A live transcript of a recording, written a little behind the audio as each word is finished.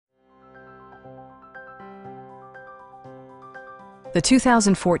the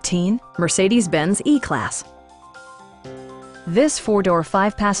 2014 Mercedes-Benz E-Class. This four-door,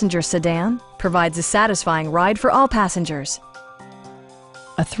 five-passenger sedan provides a satisfying ride for all passengers.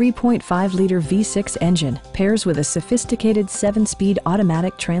 A 3.5-liter V6 engine pairs with a sophisticated 7-speed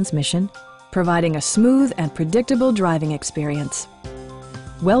automatic transmission, providing a smooth and predictable driving experience.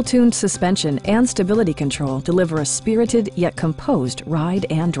 Well-tuned suspension and stability control deliver a spirited yet composed ride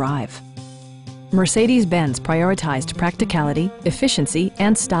and drive. Mercedes-Benz prioritized practicality, efficiency,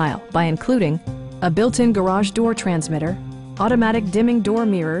 and style by including a built-in garage door transmitter, automatic dimming door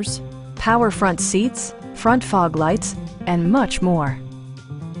mirrors, power front seats, front fog lights, and much more.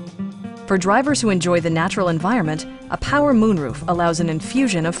 For drivers who enjoy the natural environment, a power moonroof allows an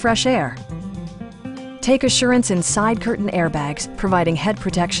infusion of fresh air. Take assurance in side curtain airbags, providing head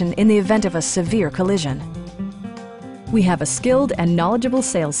protection in the event of a severe collision. We have a skilled and knowledgeable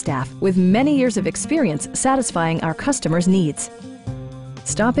sales staff with many years of experience satisfying our customers' needs.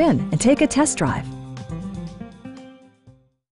 Stop in and take a test drive.